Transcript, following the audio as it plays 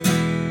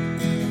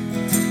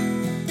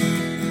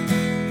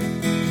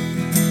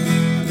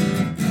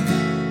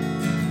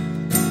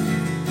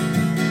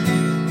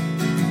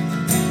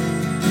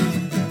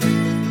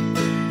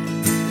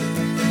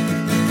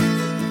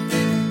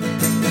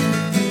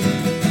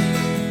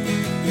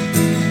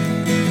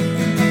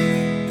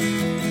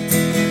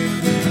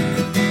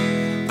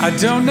I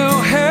don't know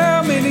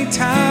how many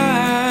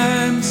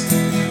times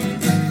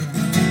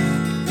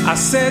I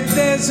said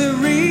there's a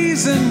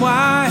reason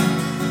why.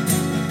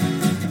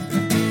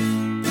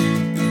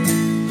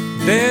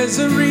 There's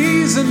a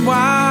reason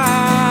why.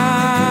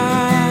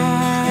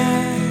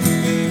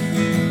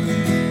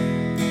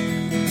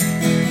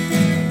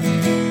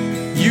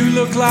 You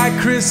look like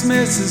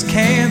Christmas is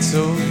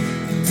canceled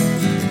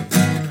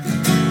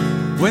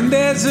when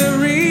there's a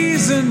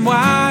reason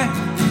why.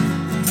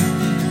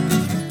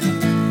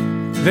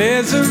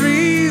 There's a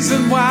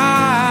reason why.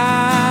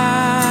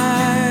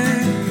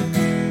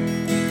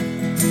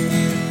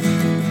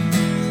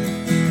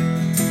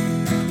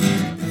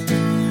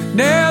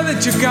 Now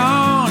that you're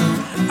gone,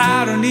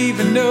 I don't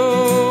even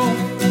know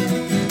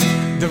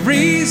the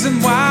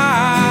reason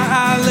why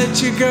I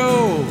let you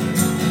go.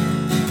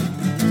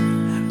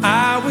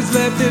 I always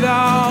left it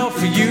all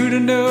for you to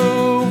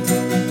know.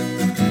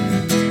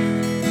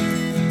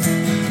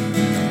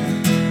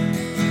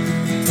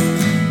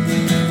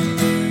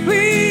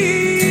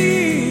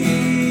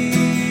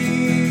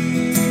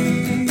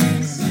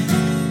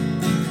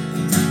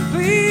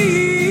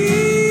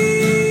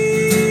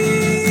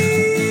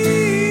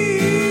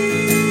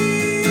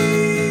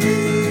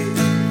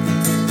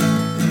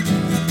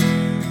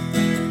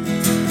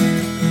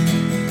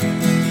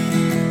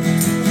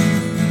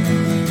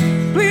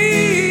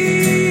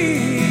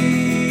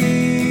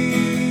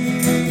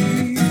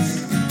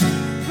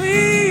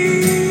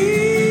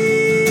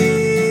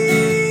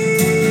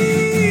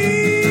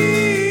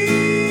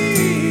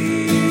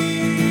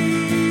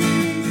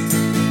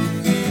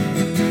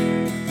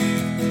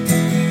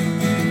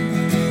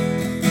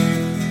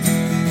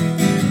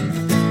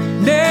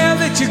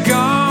 You're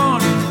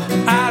gone,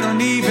 I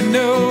don't even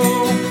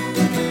know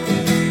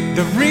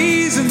the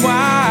reason why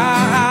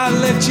I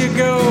let you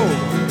go.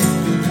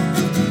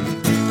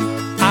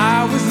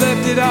 I always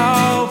left it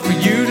all for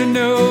you to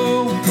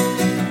know.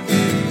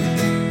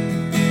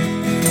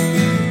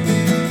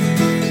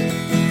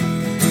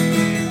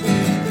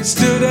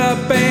 Stood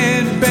up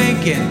and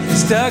banking,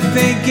 stuck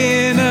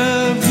thinking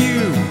of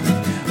you.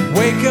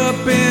 Wake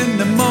up in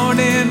the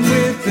morning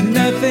with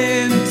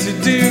nothing to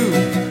do.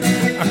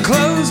 I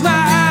close my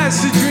eyes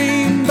to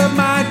dream, but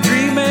my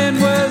dreaming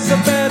was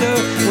better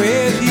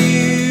with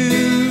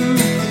you.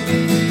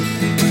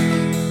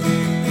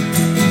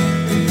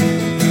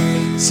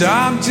 So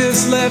I'm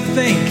just left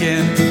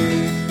thinking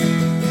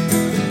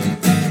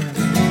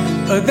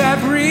of that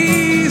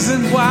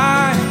reason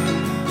why.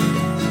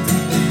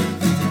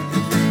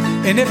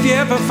 And if you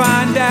ever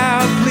find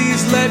out,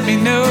 please let me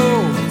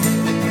know.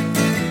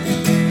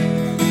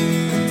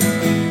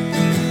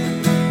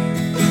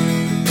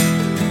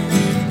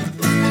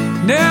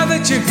 Now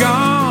that you're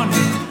gone,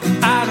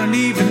 I don't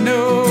even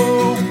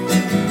know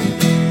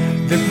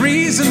the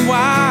reason why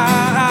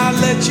I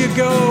let you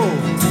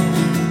go.